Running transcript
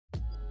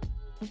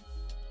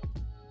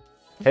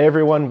Hey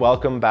everyone,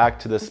 welcome back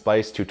to the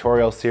Splice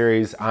tutorial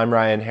series. I'm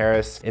Ryan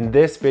Harris. In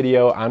this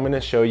video, I'm going to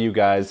show you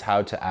guys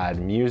how to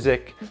add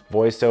music,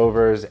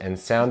 voiceovers, and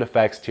sound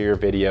effects to your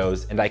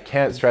videos. And I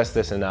can't stress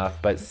this enough,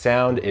 but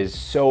sound is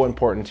so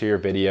important to your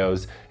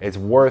videos. It's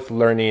worth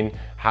learning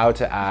how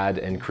to add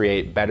and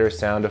create better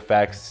sound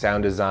effects,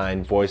 sound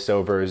design,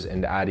 voiceovers,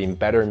 and adding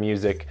better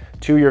music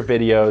to your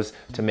videos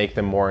to make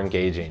them more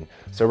engaging.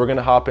 So we're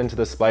gonna hop into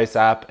the Splice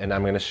app and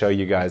I'm gonna show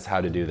you guys how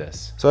to do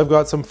this. So I've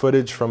got some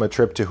footage from a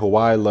trip to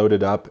Hawaii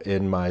loaded up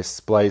in my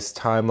Splice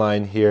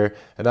timeline here,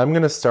 and I'm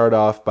gonna start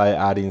off by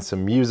adding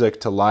some music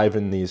to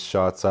liven these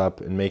shots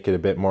up and make it a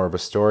bit more of a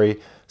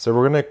story. So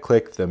we're gonna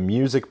click the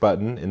music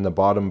button in the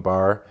bottom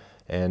bar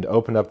and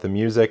open up the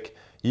music.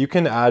 You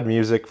can add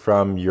music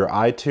from your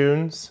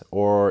iTunes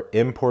or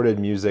imported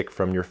music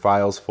from your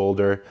files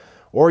folder,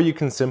 or you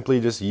can simply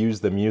just use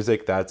the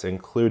music that's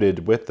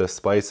included with the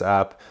Splice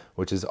app,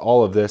 which is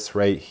all of this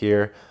right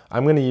here.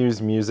 I'm going to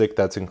use music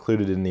that's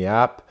included in the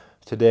app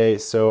today,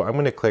 so I'm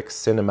going to click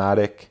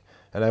Cinematic,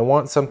 and I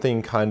want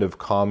something kind of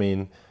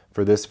calming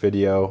for this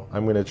video.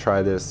 I'm going to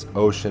try this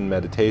ocean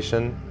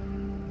meditation.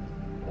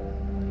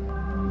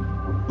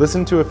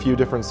 Listen to a few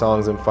different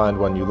songs and find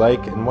one you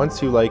like, and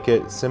once you like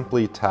it,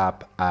 simply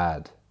tap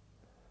Add.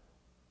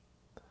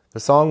 The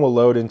song will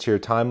load into your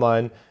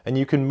timeline, and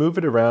you can move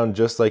it around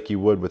just like you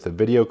would with a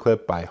video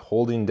clip by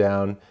holding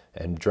down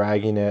and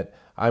dragging it.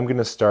 I'm going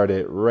to start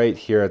it right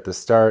here at the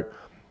start,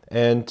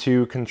 and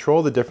to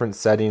control the different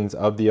settings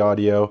of the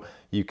audio,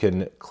 you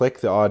can click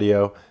the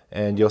audio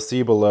and you'll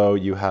see below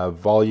you have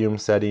volume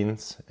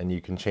settings, and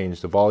you can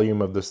change the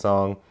volume of the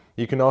song.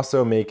 You can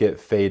also make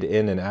it fade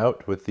in and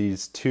out with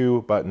these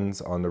two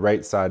buttons on the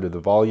right side of the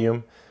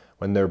volume.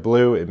 When they're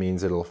blue, it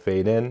means it'll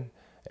fade in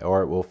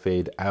or it will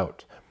fade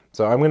out.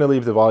 So I'm going to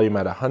leave the volume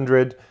at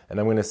 100, and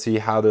I'm going to see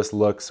how this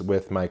looks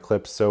with my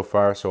clips so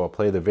far. So I'll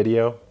play the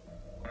video.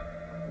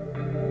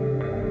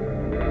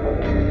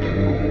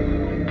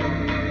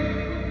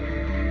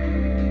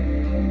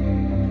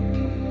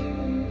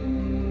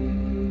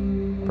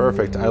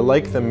 Perfect. I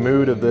like the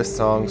mood of this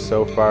song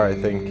so far. I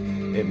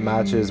think it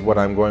matches what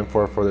I'm going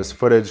for this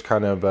footage,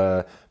 kind of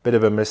a bit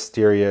of a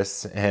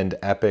mysterious and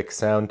epic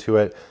sound to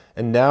it.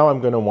 And now I'm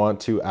going to want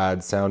to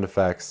add sound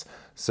effects.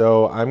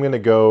 So I'm going to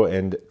go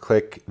and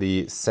click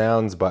the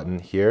sounds button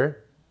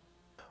here.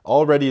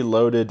 Already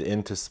loaded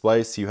into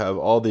Splice, you have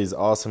all these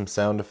awesome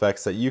sound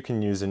effects that you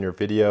can use in your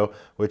video,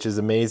 which is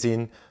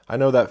amazing. I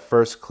know that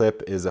first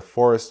clip is a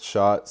forest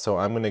shot, so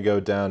I'm going to go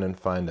down and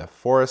find a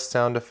forest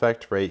sound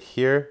effect right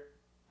here.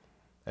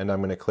 And I'm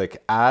going to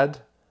click Add.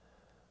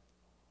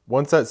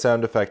 Once that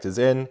sound effect is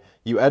in,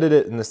 you edit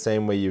it in the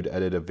same way you'd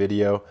edit a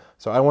video.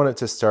 So I want it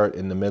to start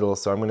in the middle,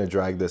 so I'm going to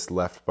drag this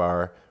left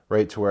bar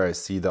right to where I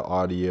see the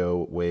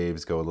audio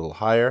waves go a little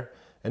higher.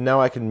 And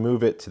now I can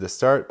move it to the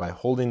start by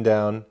holding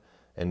down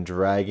and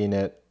dragging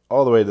it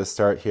all the way to the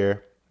start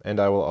here.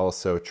 And I will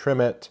also trim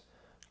it,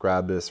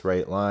 grab this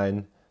right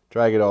line,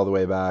 drag it all the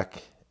way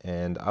back,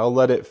 and I'll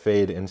let it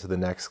fade into the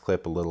next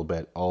clip a little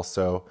bit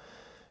also.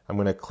 I'm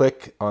going to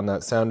click on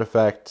that sound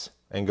effect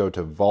and go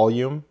to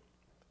volume,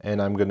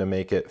 and I'm going to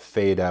make it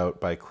fade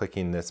out by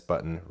clicking this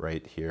button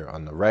right here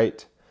on the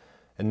right.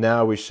 And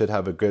now we should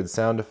have a good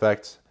sound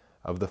effect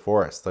of the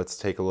forest. Let's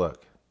take a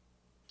look.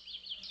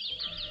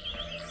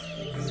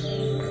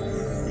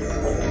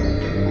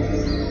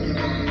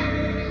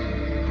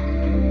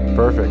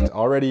 Perfect.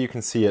 Already you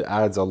can see it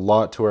adds a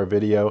lot to our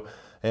video.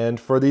 And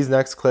for these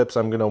next clips,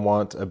 I'm going to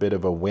want a bit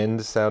of a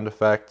wind sound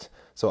effect.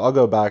 So I'll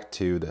go back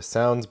to the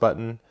sounds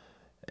button,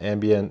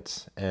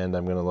 ambient, and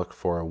I'm going to look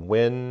for a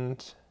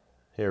wind.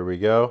 Here we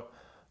go.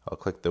 I'll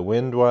click the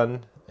wind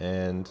one,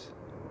 and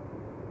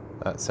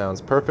that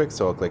sounds perfect.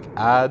 So I'll click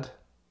Add.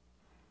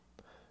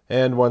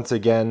 And once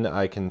again,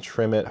 I can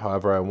trim it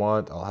however I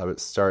want. I'll have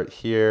it start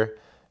here,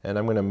 and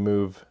I'm going to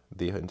move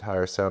the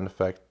entire sound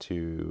effect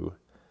to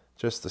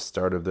just the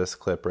start of this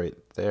clip right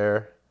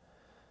there.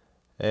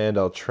 And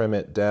I'll trim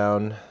it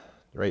down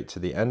right to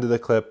the end of the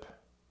clip,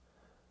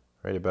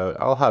 right about.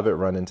 I'll have it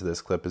run into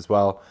this clip as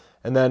well.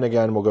 And then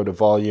again, we'll go to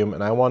volume,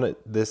 and I want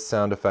this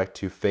sound effect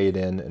to fade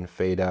in and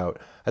fade out.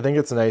 I think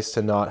it's nice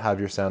to not have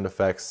your sound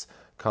effects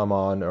come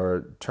on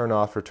or turn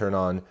off or turn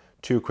on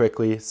too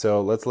quickly. So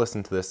let's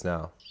listen to this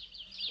now.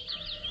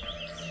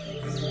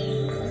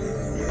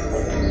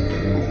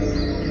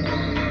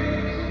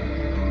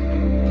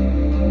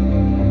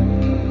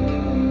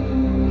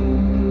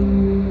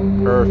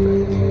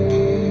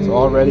 Perfect. So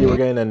already we're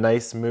getting a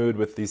nice mood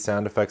with these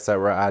sound effects that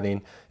we're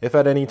adding. If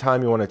at any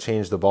time you want to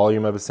change the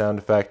volume of a sound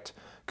effect,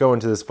 go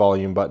into this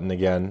volume button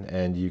again,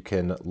 and you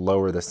can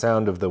lower the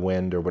sound of the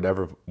wind or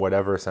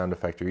whatever sound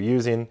effect you're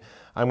using.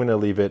 I'm going to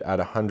leave it at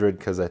 100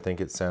 because I think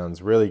it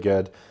sounds really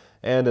good.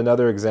 And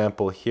another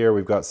example here,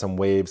 we've got some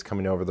waves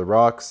coming over the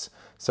rocks.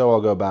 So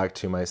I'll go back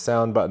to my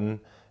sound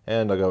button,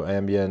 and I'll go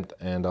ambient,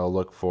 and I'll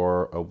look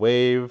for a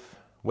wave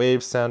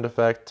sound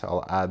effect.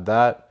 I'll add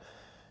that,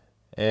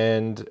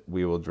 and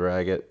we will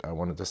drag it. I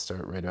want it to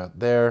start right out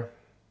there.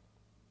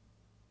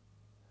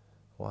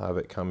 We'll have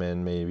it come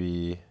in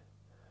maybe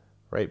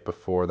right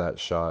before that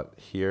shot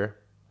here.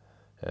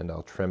 and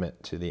I'll trim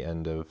it to the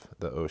end of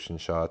the ocean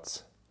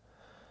shots.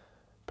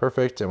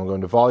 Perfect, and we'll go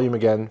into volume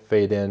again,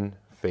 fade in,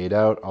 fade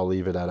out. I'll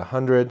leave it at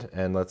 100,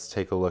 and let's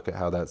take a look at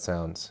how that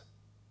sounds.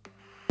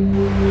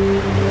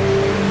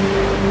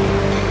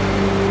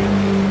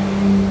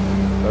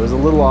 I was a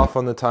little off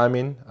on the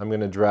timing. I'm going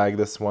to drag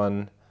this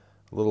one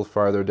a little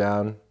farther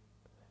down.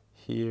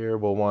 Here,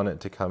 we'll want it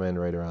to come in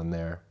right around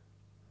there.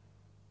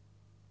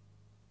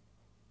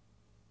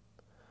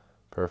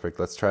 Perfect,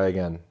 let's try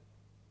again.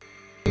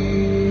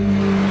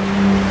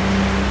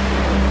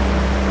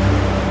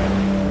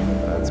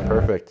 That's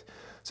perfect.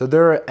 So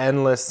there are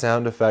endless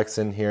sound effects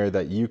in here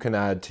that you can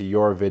add to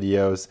your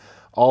videos,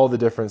 all the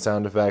different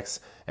sound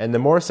effects. And the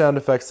more sound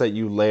effects that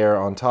you layer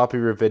on top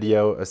of your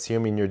video,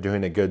 assuming you're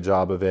doing a good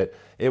job of it,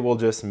 it will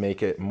just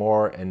make it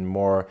more and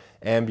more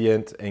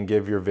ambient and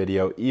give your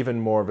video even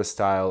more of a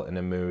style and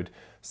a mood.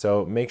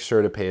 So make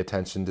sure to pay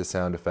attention to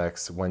sound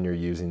effects when you're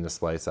using the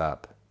Splice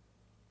app.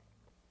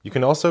 You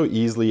can also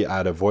easily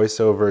add a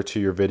voiceover to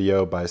your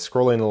video by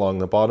scrolling along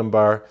the bottom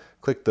bar,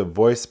 click the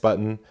voice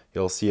button,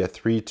 you'll see a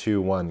 3,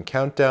 2, 1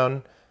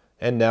 countdown,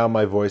 and now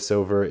my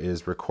voiceover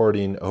is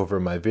recording over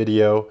my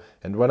video,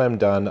 and when I'm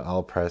done,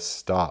 I'll press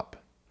stop.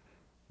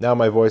 Now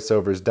my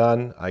voiceover is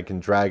done. I can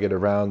drag it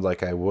around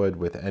like I would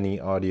with any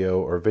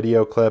audio or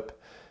video clip,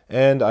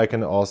 and I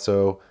can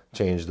also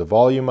change the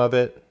volume of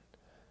it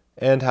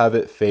and have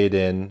it fade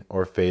in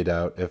or fade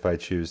out if I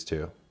choose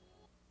to.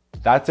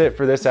 That's it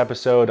for this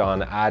episode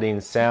on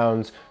adding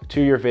sounds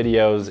to your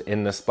videos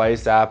in the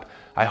Splice app.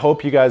 I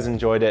hope you guys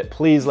enjoyed it.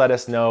 Please let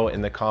us know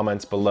in the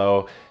comments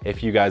below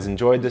if you guys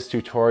enjoyed this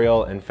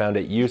tutorial and found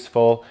it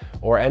useful,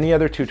 or any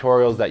other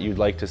tutorials that you'd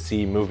like to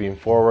see moving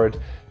forward.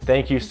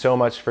 Thank you so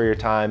much for your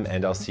time,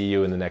 and I'll see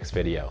you in the next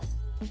video.